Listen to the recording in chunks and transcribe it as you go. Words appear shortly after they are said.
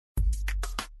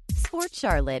Sports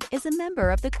Charlotte is a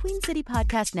member of the Queen City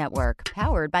Podcast Network,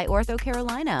 powered by Ortho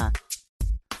Carolina.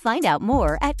 Find out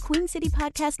more at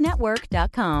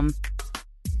queencitypodcastnetwork.com.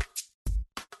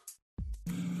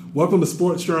 Welcome to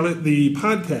Sports Charlotte, the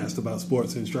podcast about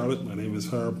sports in Charlotte. My name is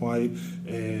Herb White,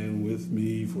 and with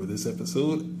me for this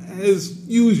episode, as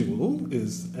usual,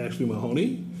 is Ashley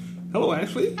Mahoney. Hello,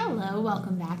 Ashley. Hello,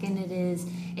 welcome back. And it is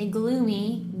a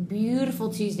gloomy,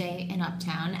 beautiful Tuesday in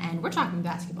Uptown, and we're talking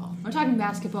basketball. We're talking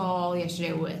basketball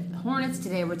yesterday with the Hornets.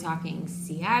 Today we're talking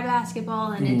CI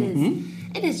basketball, and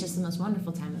it is just the most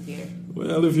wonderful time of year.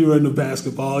 Well, if you're into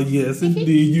basketball, yes,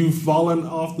 indeed, you've fallen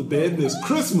off the bed this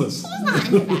Christmas. Who's not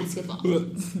into basketball?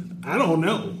 I don't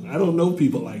know. I don't know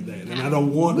people like that, and I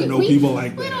don't want to know people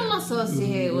like that. We don't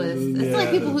associate with... It's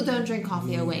like people who don't drink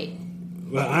coffee. Oh, wait.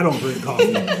 Well, I don't drink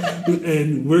coffee.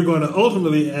 And we're going to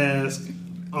ultimately ask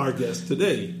our guests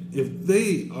today if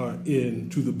they are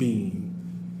into the bean.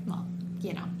 Well,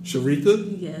 you know.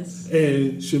 Shareka yes.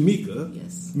 and Shameka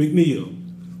yes. McNeill.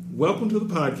 Welcome to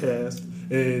the podcast.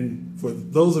 And for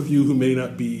those of you who may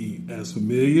not be as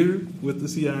familiar with the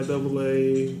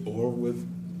CIAA or with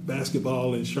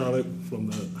basketball in Charlotte from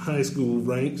the high school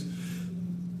ranks,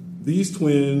 these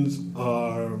twins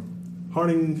are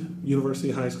Harding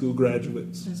University High School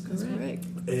graduates. That's correct.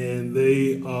 And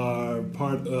they are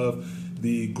part of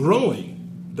the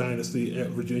growing dynasty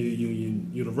at Virginia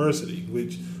Union University,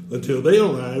 which until they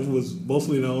arrived was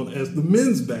mostly known as the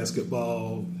men's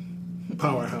basketball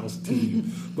powerhouse team.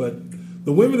 But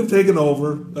the women have taken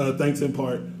over, thanks in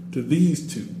part to these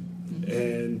two.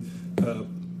 And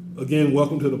again,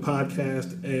 welcome to the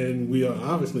podcast. And we are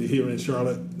obviously here in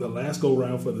Charlotte, the last go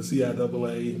round for the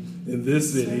CIAA in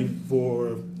this city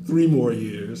for 3 more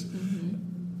years.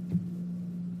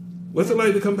 What's it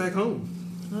like to come back home?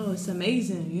 Oh, it's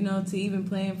amazing. You know, to even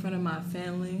play in front of my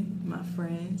family, my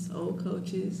friends, old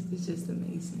coaches, it's just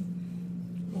amazing.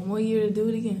 1 more year to do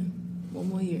it again. 1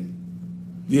 more year.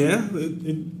 Yeah,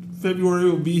 in February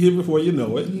will be here before you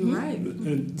know it. You're right.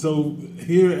 And so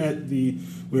here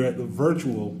we're at the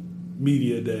virtual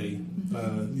media day.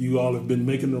 You all have been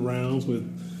making the rounds with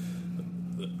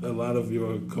a lot of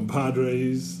your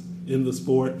compadres in the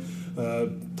sport.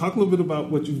 Talk a little bit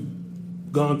about what you've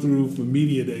gone through for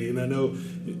media day. And I know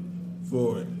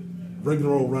for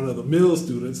regular old run-of-the-mill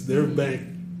students, they're back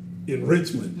in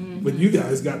Richmond. But you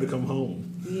guys got to come home.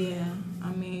 Yeah.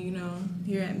 I mean, you know,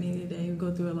 here at media day, we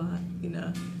go through a lot, you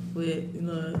know, with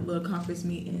little conference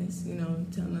meetings, you know,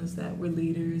 telling us that we're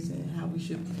leaders and how we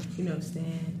should, you know,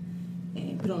 stand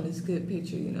and put on this good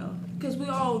picture, you know, because we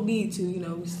all need to, you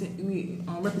know, we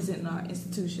representing our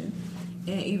institution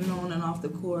and even on and off the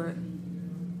court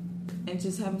and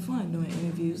just having fun doing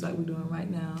interviews like we're doing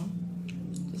right now.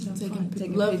 Just taking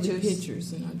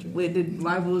pictures with the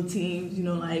rival teams, you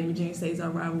know, like Virginia State's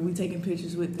our rival. We taking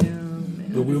pictures with them.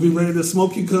 But we'll be ready to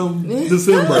smoke you come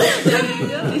December.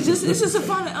 It's just a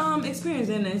fun experience,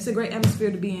 and it's a great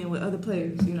atmosphere to be in with other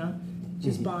players, you know,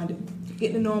 just bonding,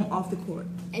 getting to know them off the court.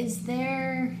 Is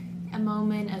there a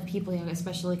moment of people, you know,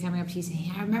 especially coming up to you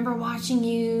saying, I remember watching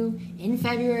you in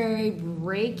February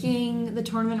breaking the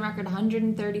tournament record,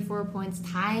 134 points,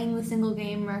 tying the single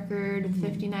game record,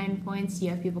 59 points. Do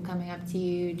you have people coming up to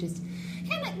you just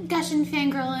kind of gushing,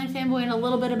 fangirling, fanboying a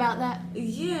little bit about that?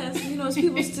 Yes, you know, it's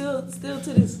people still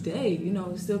to this day, you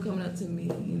know, still coming up to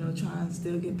me, you know, trying to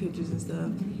still get pictures and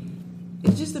stuff.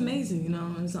 It's just amazing, you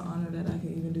know, and it's an honor that I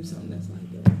can even do something that's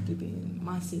like that, to be in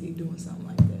my city doing something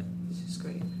like that. It's just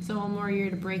great. So 1 more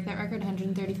year to break that record,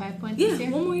 135 points this year?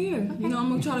 1 more year. Okay. You know, I'm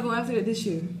going to try to go after it this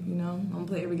year. You know, I'm going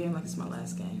to play every game like it's my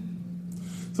last game.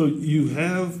 So you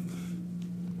have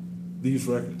these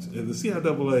records. And the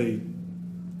CIAA,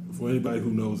 for anybody who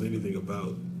knows anything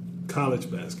about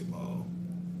college basketball,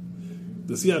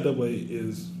 the CIAA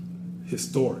is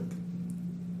historic.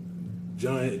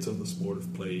 Giants of the sport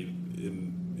have played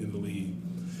in the league.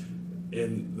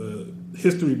 And the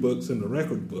history books and the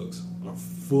record books are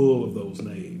full of those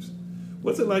names.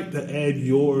 What's it like to add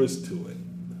yours to it?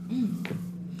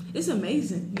 It's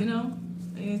amazing, you know,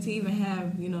 and to even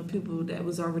have, you know, people that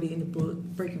was already in the book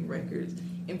breaking records,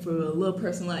 and for a little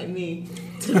person like me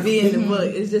to be in the book,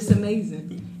 it's just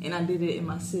amazing. And I did it in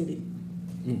my city.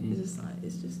 It's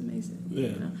just amazing. Yeah.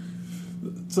 You know?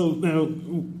 So now,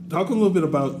 talk a little bit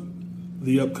about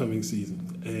the upcoming season.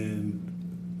 And,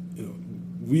 you know,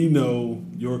 we know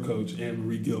your coach,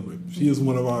 Anne-Marie Gilbert. She is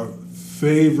one of our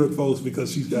favorite folks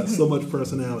because she's got so much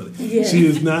personality. Yeah. She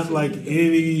is not like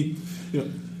any, you know,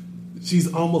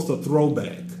 she's almost a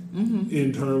throwback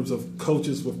in terms of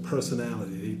coaches with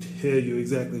personality. They tell you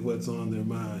exactly what's on their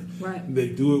mind. Right. They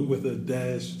do it with a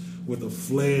dash, with a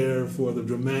flair for the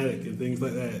dramatic and things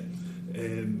like that.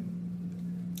 And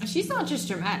she's not just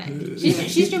dramatic.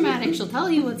 She's dramatic. She'll tell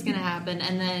you what's going to happen,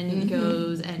 and then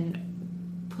goes and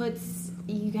puts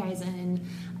you guys in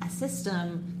a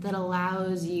system that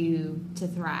allows you to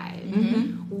thrive.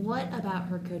 What about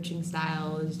her coaching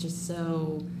style is just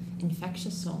so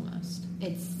infectious almost?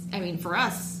 For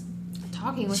us,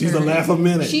 talking with her. She's a laugh a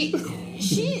minute. She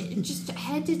just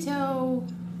head to toe,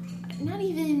 not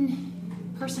even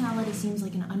personality seems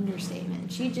like an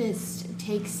understatement. She just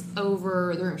takes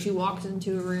over the room. She walks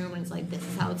into a room and it's like, this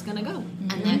is how it's going to go.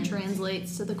 And that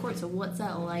translates to the court. So what's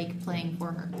that like playing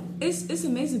for her? It's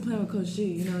amazing playing with Coach G.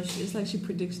 You know, it's like she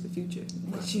predicts the future.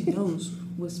 Like she knows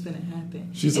what's going to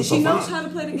happen. She knows how to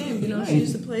play the game. You know, she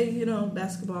used to play,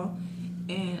 basketball.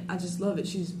 And I just love it.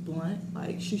 She's blunt.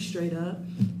 Like, she's straight up.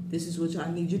 This is what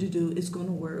I need you to do. It's going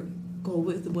to work. Go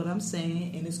with what I'm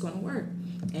saying, and it's going to work.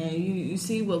 And you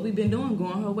see what we've been doing,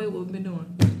 going her way, what we've been doing.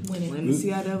 Winning the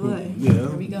CIAA. Yeah. Here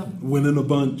we go. Winning a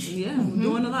bunch. Yeah,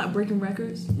 doing a lot, breaking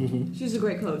records. She's a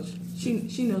great coach.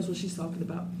 She knows what she's talking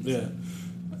about. Yeah.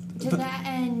 To that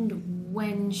end,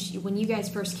 when you guys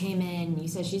first came in, you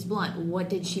said she's blunt. What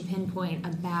did she pinpoint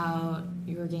about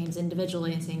your games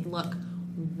individually and saying, look,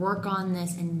 work on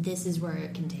this, and this is where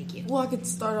it can take you? Well, I could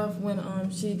start off when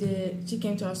she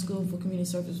came to our school for community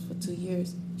service for 2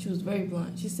 years. She was very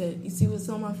blunt. She said, "You see what's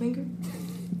on my finger?"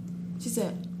 She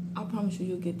said, "I promise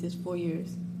you'll get this 4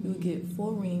 years. You'll get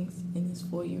 4 rings in this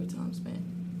 4-year time span."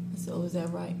 I said, "Oh, is that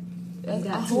right?"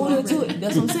 I hold her to it.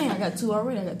 That's what I'm saying. I got 2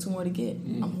 already. I got 2 more to get.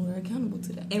 I'm holding her accountable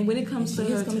to that. And when it comes to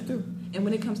her coming through, and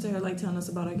when it comes to her like telling us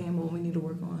about our game, what we need to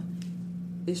work on,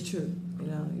 it's true. You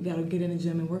know, you got to get in the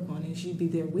gym and work on it. She'd be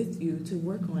there with you to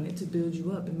work on it, to build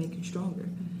you up and make you stronger.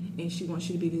 And she wants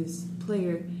you to be this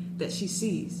player that she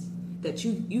sees, that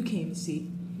you came to see.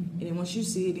 And then once you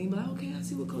see it, then you're like, okay, I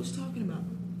see what Coach's talking about.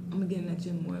 I'm going to get in that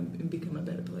gym more and become a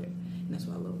better player. And that's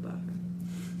what I love about her.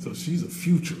 So she's a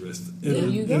futurist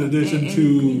in addition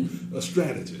to a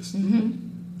strategist.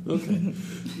 Okay.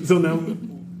 So now,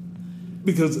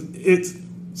 because it's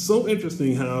so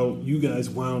interesting how you guys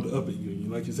wound up at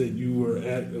Union. Like you said, you were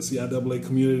at a CIAA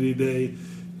Community Day.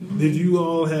 Did you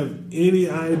all have any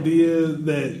idea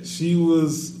that she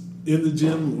was in the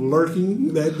gym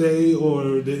lurking that day,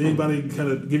 or did anybody kind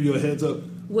of give you a heads up?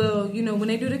 Well, when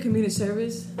they do the community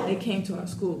service, they came to our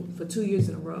school for 2 years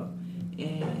in a row.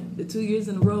 And the 2 years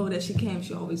in a row that she came,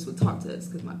 she always would talk to us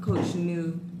because my coach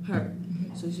knew her.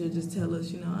 So she would just tell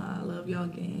us, I love y'all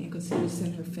gang, because he would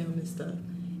send her film and stuff.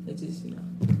 It just,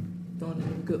 throwing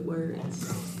in good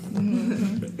words.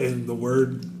 And the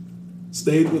word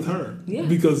stayed with her. Yeah.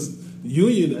 Because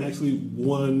Union actually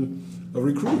won a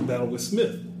recruiting battle with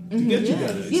Smith to get you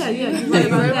guys. Yeah, you're right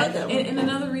about that. And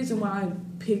another reason why I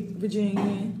picked Virginia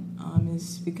Union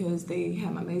is because they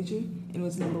had my major, and it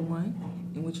was number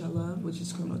 1, in which I love, which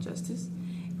is criminal justice.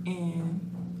 And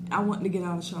I wanted to get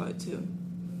out of Charlotte, too.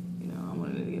 I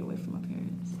wanted to get away from my parents.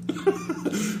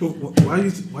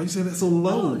 Why you say that so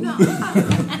low? Oh, no,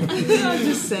 I'm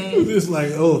just saying. It's like,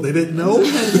 they didn't know?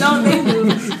 No, they knew,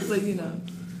 but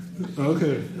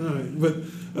Okay, all right. But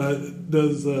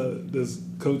does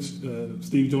Coach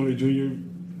Steve Joyner Jr.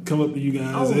 come up to you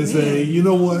guys and say, you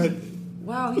know what?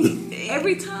 Wow,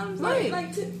 every time,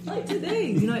 like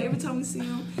today, every time we see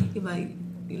him, he's like,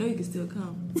 you can still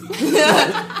come.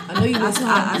 I know you miss home.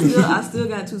 I still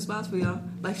got 2 spots for y'all.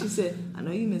 Like she said, I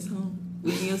know you miss home.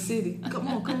 We in your city. Come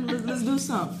on, let's do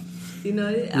something.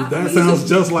 That sounds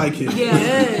just like him.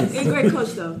 Yeah, he's a great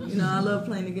coach though. I love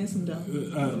playing against him though.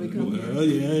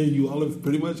 You all have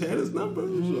pretty much had his number.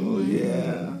 So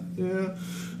yeah.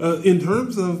 In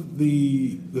terms of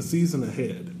the season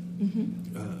ahead,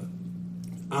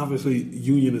 obviously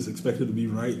Union is expected to be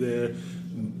right there,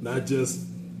 not just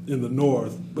in the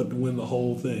North, but to win the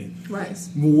whole thing. Right.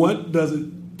 What does it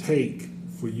take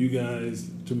for you guys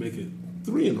to make it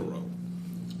 3 in a row?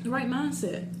 The right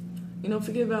mindset.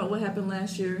 Forget about what happened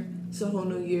last year. It's a whole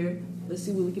new year. Let's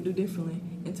see what we can do differently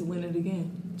and to win it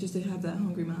again. Just to have that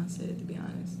hungry mindset, to be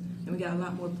honest. And we got a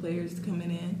lot more players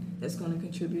coming in that's going to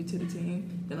contribute to the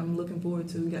team that I'm looking forward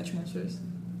to. We got transfers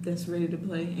that's ready to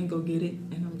play and go get it,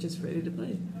 and I'm just ready to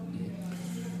play.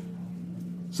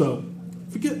 So,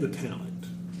 forget the talent.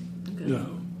 Okay.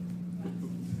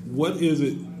 What is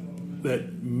it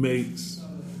that makes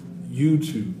you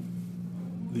two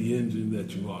the engine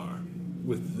that you are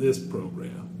with this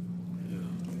program?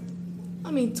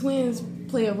 Twins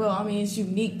play a role. It's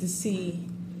unique to see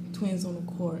twins on the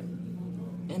court.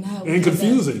 And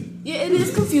confusing. Yeah, it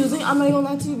is confusing. I'm not going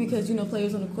to lie to you because,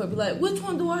 players on the court be like, which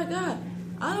one do I got?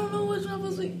 I don't know which one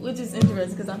was which is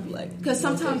interesting because I feel like... Because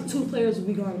sometimes 2 players will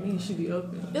be guarding me and should be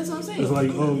open. That's what I'm saying. It's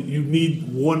like, you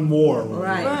need one more.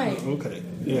 Right. Okay,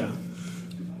 yeah.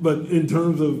 But in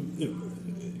terms of,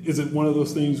 is it one of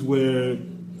those things where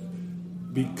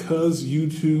because you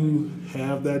two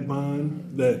have that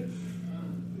bond that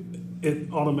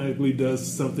it automatically does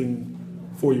something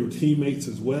for your teammates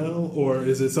as well? Or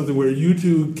is it something where you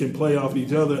two can play off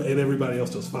each other and everybody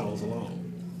else just follows along?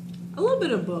 A little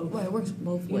bit of both. Well, it works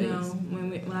both ways. You know,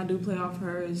 when I do play off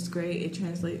her, it's great. It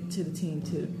translates to the team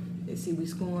too. They see we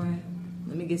scoring.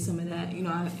 Let me get some of that. You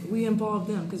know, we involve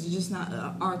them because it's just not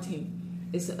our team.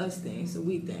 It's a us thing. It's a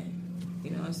we thing.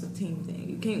 You know, it's a team thing.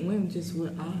 You can't win just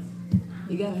with us.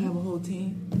 You gotta have a whole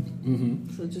team.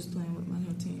 Mm-hmm. So just playing with my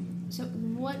whole team. So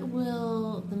what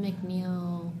will the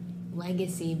McNeill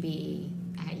legacy be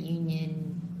at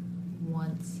Union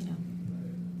once,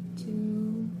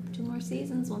 two more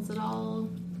seasons, once it all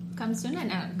comes to an end?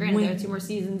 Now, granted, there are 2 more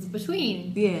seasons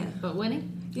between. Yeah. But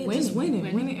winning? Yeah, just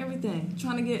winning everything.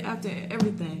 Trying to get after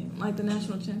everything, like the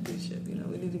national championship. You know,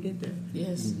 we need to get there.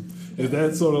 Yes. Mm-hmm. Is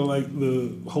that sort of like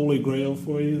the holy grail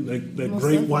for you? That great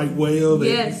definitely. white whale that,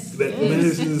 Yes.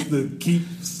 manages to keep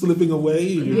slipping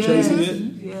away and you're chasing it?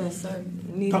 Yes, sir.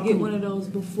 We need to get one of those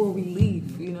before we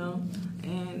leave,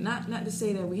 And not to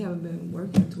say that we haven't been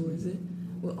working towards it.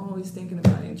 We're always thinking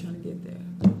about it and trying to get there.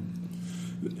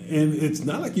 And it's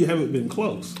not like you haven't been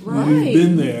close. Right. You've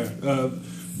been there.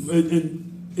 And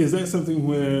is that something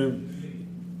where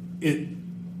it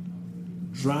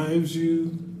drives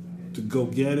you to go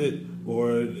get it?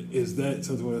 Or is that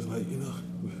something where it's like,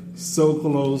 so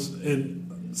close?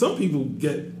 And some people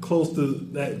get close to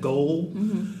that goal,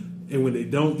 and when they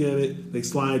don't get it, they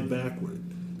slide backward.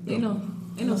 Ain't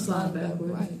no slide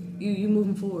backward. Right. You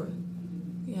moving forward.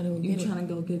 You're trying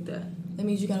to go get that. That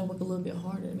means you got to work a little bit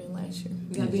harder than last year.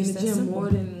 You got to be in the gym more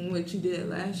than what you did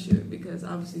last year because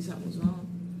obviously something was wrong.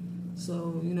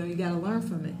 So, you got to learn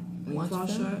from it. When you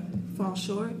fall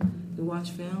short, you watch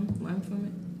film, learn from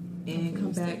it, and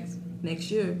come back next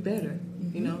year better,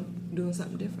 doing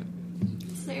something different.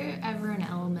 Is there ever an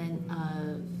element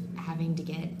of having to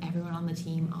get everyone on the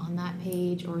team on that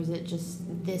page, or is it just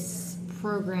this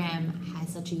program has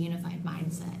such a unified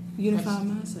mindset? Unified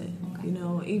mindset.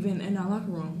 Okay. Even in our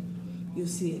locker room, you'll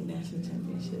see it, national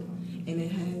championship. And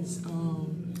it has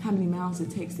how many miles it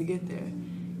takes to get there.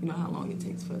 How long it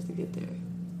takes for us to get there.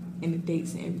 And the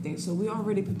dates and everything. So we're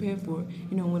already prepared for it.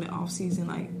 When the off season,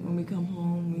 like when we come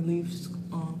home, we leave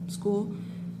school,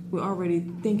 we're already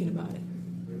thinking about it.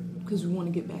 Because we want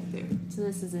to get back there. So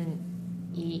this isn't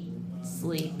eat,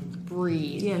 sleep,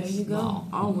 breathe. Yeah, there you go. Ball.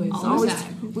 Always.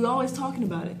 We're always talking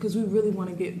about it because we really want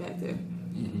to get back there.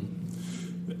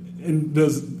 Mm-hmm. And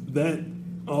does that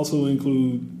also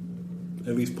include,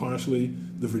 at least partially,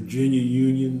 the Virginia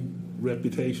Union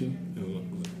reputation?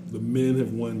 The men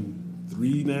have won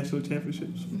 3 national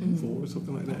championships, 4,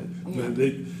 something like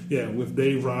that. Yeah. With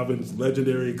Dave Robbins,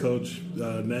 legendary coach,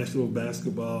 National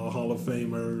Basketball Hall of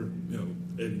Famer,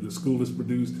 and the school has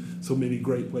produced so many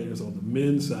great players on the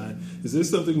men's side. Is this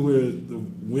something where the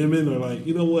women are like,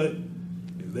 you know what,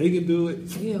 if they can do it,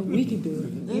 yeah, we can do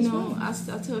it. That's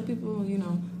I tell people,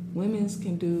 women's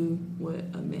can do what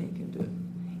a man can do,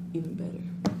 even better.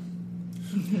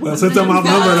 Well, since I'm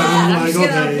outnumbered, I'm like,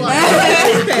 okay.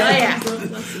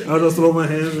 I'll just throw my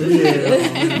hands in the air.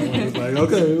 It's like,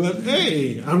 okay, but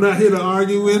hey, I'm not here to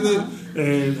argue with it,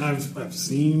 and I've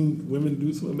seen women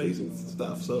do some amazing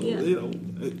stuff. So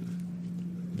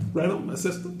right on, my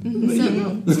sister. So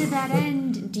to that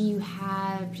end, do you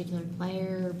have particular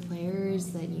players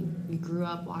that you grew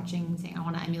up watching, saying, I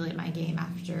want to emulate my game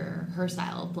after her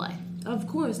style of play? Of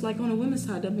course, like on the women's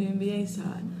side, WNBA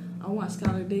side. I watched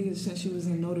Skylar Diggins since she was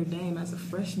in Notre Dame as a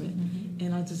freshman,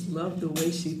 and I just love the way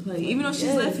she played. Even though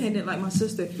she's left-handed like my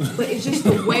sister, but it's just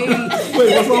the way.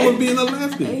 Wait, what's wrong with being a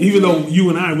lefty? Even though you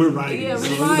and I, we're righties. Yeah,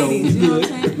 we're righties. You know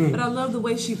what I'm saying? But I love the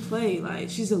way she played. Like,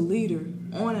 she's a leader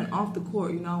on and off the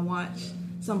court. I watch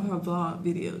some of her vlog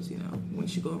videos. When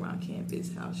she go around campus,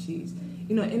 how she's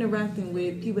interacting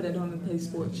with people that don't even play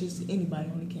sports, just anybody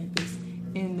on the campus,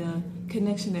 and the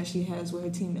connection that she has with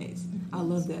her teammates. I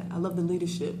love that. I love the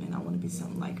leadership, and I want to be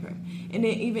something like her. And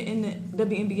then even in the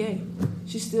WNBA,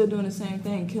 she's still doing the same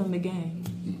thing, killing the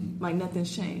game. Like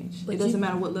nothing's changed. But it doesn't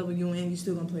matter what level you're in, you're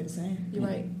still going to play the same. You're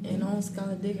right. And on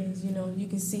Skylar Diggins, you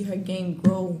can see her game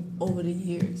grow over the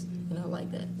years. And I like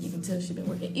that. You can tell she's been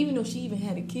working. Even though she even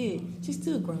had a kid, she's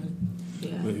still growing.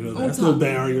 Yeah. But, that's no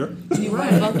barrier. You're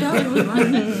right about that.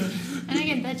 And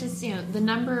again, that just, the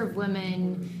number of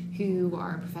women who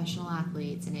are professional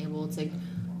athletes and able to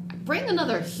bring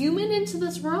another human into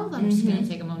this world. I'm just going to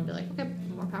take a moment and be like, okay,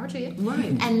 more power to you.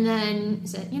 Right. And then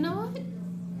say, you know what?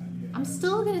 I'm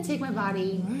still going to take my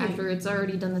body after it's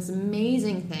already done this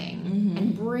amazing thing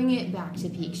and bring it back to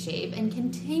peak shape and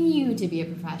continue to be a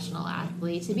professional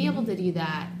athlete, to be able to do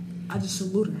that. I just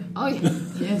salute her. Oh yeah,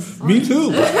 yes. Me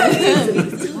too.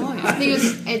 Oh, yeah. I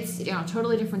think it's a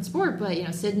totally different sport, but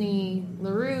Sydney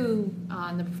Leroux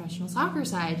on the professional soccer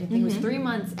side, I think it was 3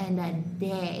 months and a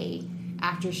day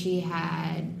after she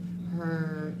had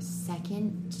her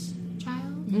second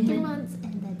child. 3 months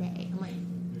and a day. I'm like,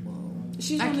 whoa.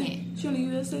 She's on the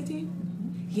USA team?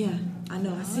 Yeah, I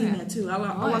know. I've seen that too. I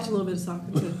watch a little bit of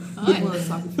soccer too. I'm a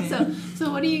soccer fan.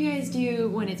 So what do you guys do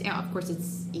when it's of course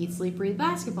it's eat, sleep, breathe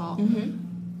basketball.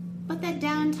 But that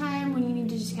downtime when you need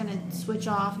to just kind of switch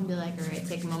off and be like, all right,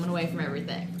 take a moment away from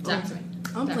everything. Talk to me.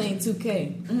 I'm playing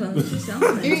 2K.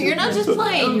 You're not just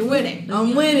playing, you're winning.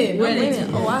 I'm winning.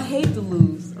 Oh, I hate to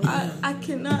lose. I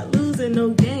cannot lose in no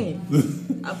game.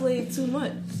 I play it too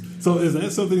much. So is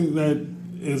that something that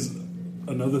is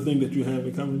another thing that you have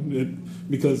in common?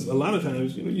 Because a lot of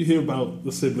times, you hear about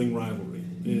the sibling rivalry,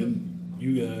 and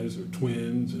you guys are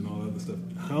twins and all that other stuff.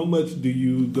 How much do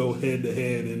you go head to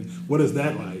head, and what is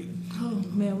that like? Oh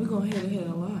man, we go head to head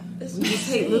a lot. We just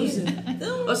hate losing.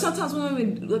 Or sometimes we don't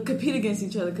even compete against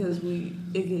each other because we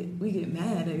get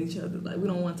mad at each other. Like we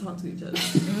don't want to talk to each other.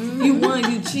 You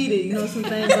won, you cheated. Some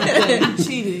things like that. You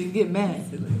cheated, you get mad.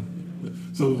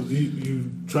 So you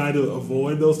try to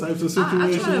avoid those types of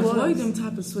situations? I try to avoid them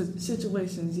type of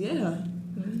situations. Yeah.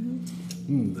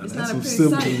 That's some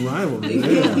sibling rivalry.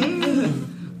 Yeah.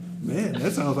 Man,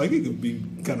 that sounds like it could be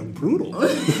kind of brutal.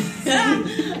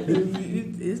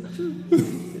 It's true.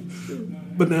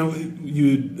 But now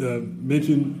you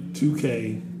mentioned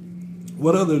 2K.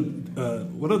 What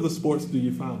other sports do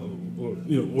you follow, or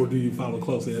do you follow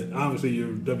closely? Obviously,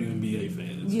 you're WNBA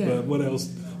fans. Yeah. But what else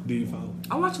do you follow?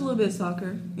 I watch a little bit of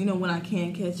soccer. When I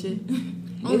can catch it.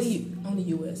 Only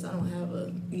US. I don't have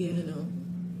a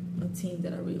team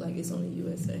that I really like. It's only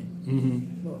USA.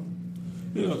 Well.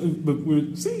 But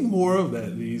we're seeing more of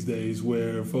that these days,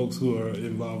 where folks who are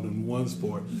involved in one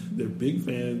sport, they're big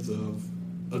fans of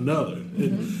another.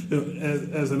 And,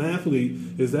 as an athlete,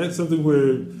 is that something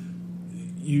where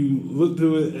you look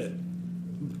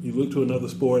to another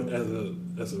sport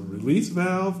as a release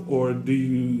valve, or do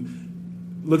you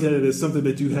look at it as something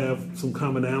that you have some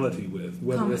commonality with,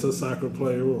 whether it's a soccer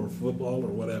player or football or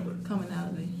whatever?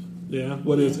 Commonality. Yeah.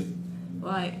 What is it?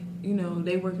 Like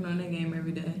they working on their game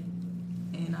every day.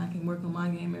 And I can work on my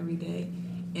game every day,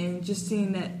 and just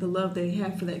seeing that the love they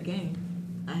have for that game.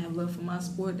 I have love for my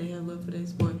sport, they have love for their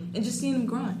sport, and just seeing them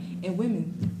grind. And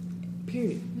women,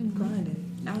 period,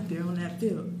 grinding out there on that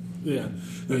field. Yeah,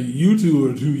 now, you two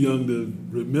are too young to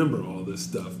remember all this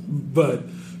stuff, but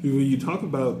when you talk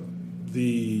about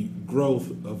the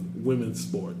growth of women's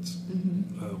sports,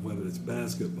 whether it's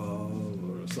basketball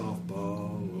or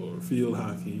softball or field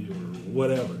hockey or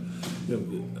whatever,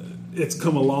 it's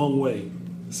come a long way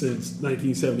since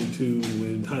 1972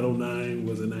 when Title IX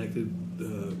was enacted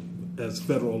as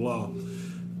federal law,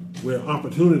 where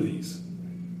opportunities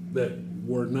that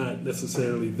were not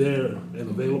necessarily there and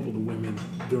available to women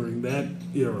during that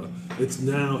era, it's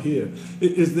now here.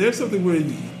 Is there something where,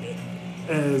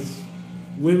 as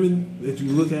women, that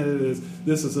you look at it as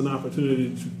this is an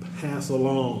opportunity to pass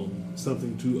along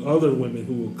something to other women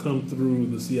who will come through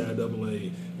the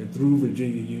CIAA and through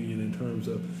Virginia Union in terms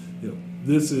of,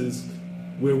 this is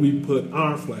where we put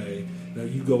our flag, now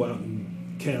you go out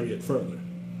and carry it further?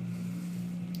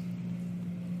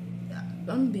 I'm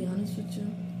going to be honest with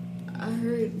you. I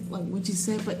heard what you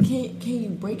said, but can you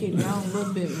break it down a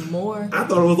little bit more? I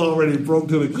thought it was already broke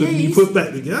till it couldn't be put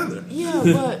back together.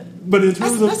 Yeah, but in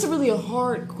terms that's really a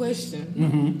hard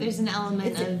question. There's an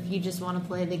element of you just want to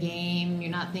play the game.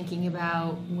 You're not thinking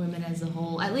about women as a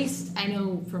whole. At least I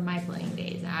know from my playing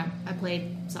days. I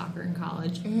played soccer in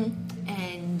college,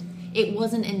 and it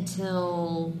wasn't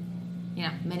until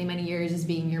many years as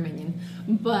being your minion,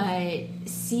 but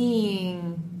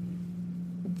seeing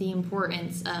the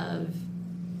importance of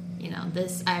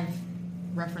this. I've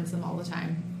referenced them all the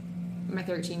time. My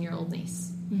 13-year-old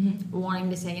niece wanting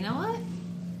to say, what?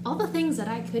 All the things that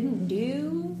I couldn't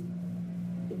do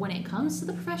when it comes to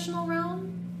the professional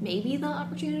realm, maybe the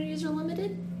opportunities are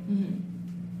limited.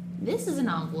 This is an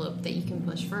envelope that you can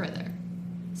push further.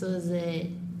 So is it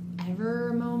ever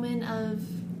a moment of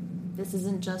this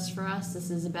isn't just for us, this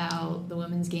is about the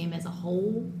women's game as a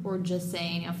whole, or just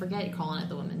saying, forget calling it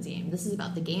the women's game, this is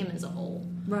about the game as a whole,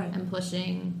 right? And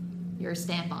pushing your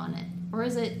stamp on it? Or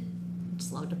is it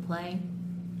just love to play?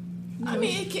 I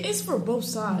mean, it's for both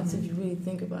sides if you really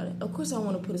think about it. Of course, I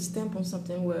want to put a stamp on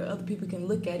something where other people can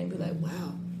look at it and be like,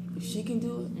 wow, if she can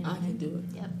do it, I can do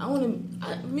it.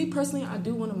 Yep. Me personally, I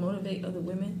do want to motivate other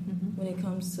women when it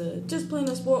comes to just playing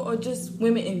a sport or just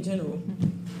women in general.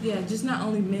 Yeah, just not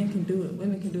only men can do it,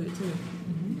 women can do it too.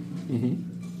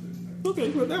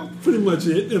 Okay, well, that was pretty much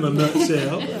it in a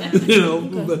nutshell.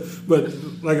 But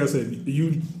like I said,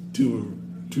 you two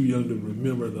are too young to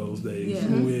remember those days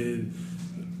when,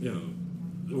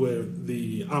 where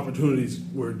the opportunities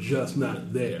were just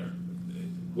not there,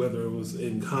 whether it was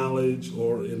in college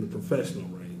or in the professional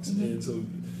ranks. And so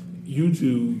you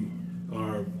two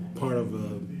are part of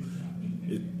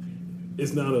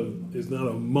it's not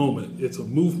a moment, it's a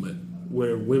movement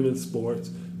where women's sports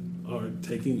are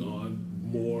taking on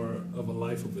more of a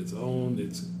life of its own.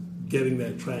 It's getting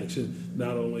that traction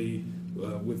not only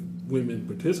with women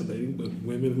participating, but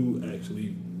women who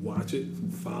actually watch it,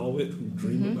 who follow it, who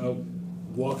dream about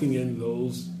walking in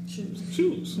those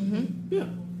shoes. Yeah.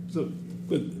 So,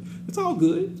 but it's all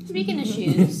good. Speaking of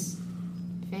shoes,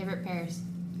 favorite pairs.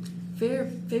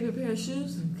 Favorite pair of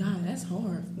shoes? God, that's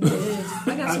hard. It is.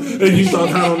 I got so many. And you thought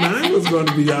Title 9 was going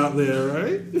to be out there,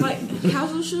 right? Like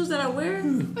casual shoes that I wear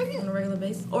on a regular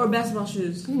basis, or basketball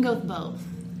shoes. You can go with both.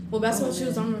 Well, basketball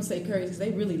shoes, I'm going to say Curry's because they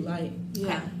really light.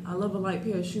 Yeah, Okay. I love a light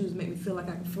pair of shoes. Make me feel like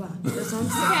I can fly. That's what I'm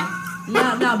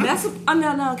saying. Now basketball.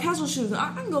 Now casual shoes.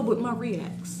 I can go with my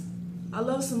Reacts. I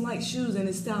love some light shoes and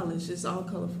it's stylish. It's all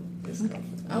colorful. It's colorful.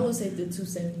 I would say the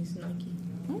 270s Nike.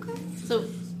 Okay. So,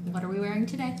 what are we wearing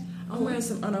today? I'm wearing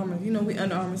some Under Armour. You know we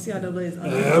Under Armour. CIAA is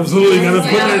Under Armour. Absolutely, got to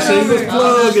put that shameless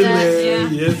plug in there. Yeah.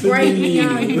 Yes, Bright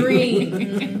neon indeed.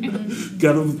 green.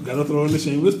 Got to throw in the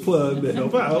shameless plug to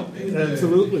help out.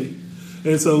 Absolutely.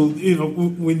 And so,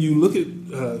 when you look at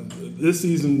this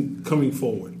season coming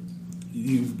forward,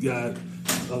 you've got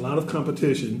a lot of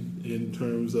competition in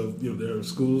terms of, there are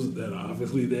schools that are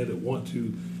obviously there that want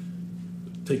to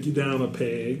take you down a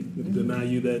peg, deny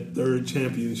you that third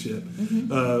championship.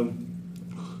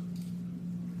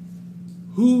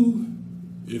 Who,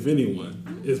 if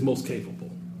anyone, is most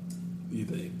capable, you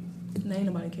think? Ain't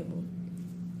nobody capable.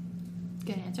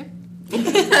 Good answer.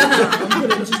 I'm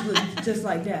putting it just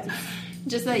like that.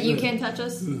 Just that you can't touch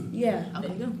us? Yeah. Okay.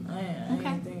 There you go. I Okay.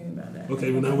 ain't thinking about that.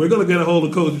 Okay, well, now we're going to get a hold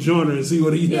of Coach Joyner and see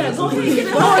what he has. Go to ahead.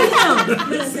 say. Go ahead.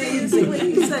 Let's see what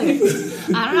he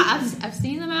say. I don't know. I've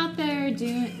seen them out there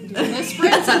doing the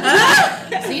sprints.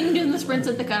 I've seen them doing the sprints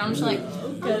at the cut. I'm just like,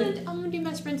 I'm gonna do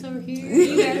my sprints over here.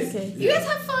 You guys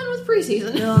have fun with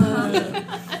preseason.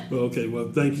 Well, okay.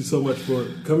 Well, thank you so much for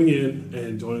coming in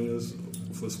and joining us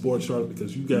for Sports Charlotte,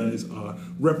 because you guys are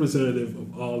representative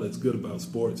of all that's good about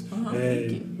sports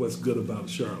and what's good about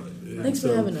Charlotte. And Thanks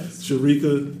for having us.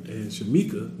 Shareka and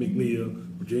Shameka McNeill,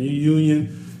 Virginia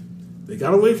Union. They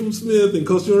got away from Smith, and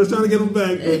Coach Jordan's trying to get them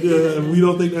back, but we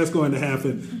don't think that's going to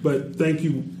happen. But thank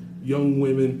you, young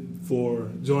women, for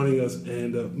joining us,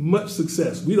 and much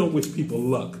success. We don't wish people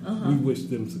luck. We wish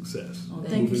them success.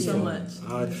 Thank you moving so forward. much.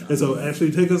 All right. And so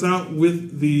actually take us out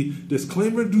with the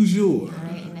disclaimer du jour. All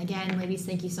right, and again, ladies,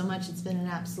 thank you so much. It's been an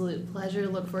absolute pleasure.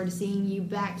 Look forward to seeing you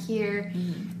back here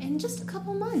in just a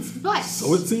couple months. But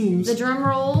So it seems. the drum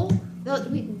roll,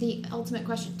 the ultimate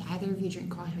question: do either of you drink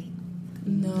coffee?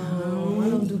 No, I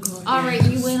don't do coffee. All right,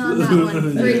 you win on that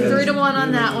one. Three to one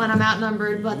on that Yeah. one. I'm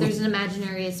outnumbered, but there's an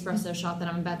imaginary espresso shot that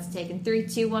I'm about to take. In 3,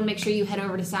 2, 1, make sure you head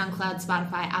over to SoundCloud,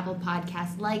 Spotify, Apple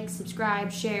Podcasts, like,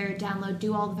 subscribe, share, download,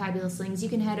 do all the fabulous things. You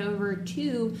can head over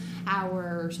to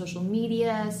our social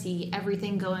media, see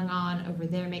everything going on over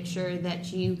there. Make sure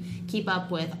that you keep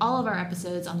up with all of our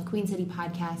episodes on the Queen City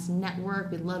Podcast Network.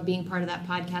 We love being part of that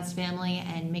podcast family,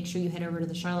 and make sure you head over to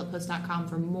thecharlottepost.com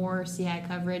for more CI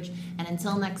coverage. And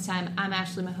until next time, I'm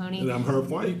Ashley Mahoney. And I'm Herb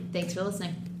White. Thanks for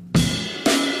listening.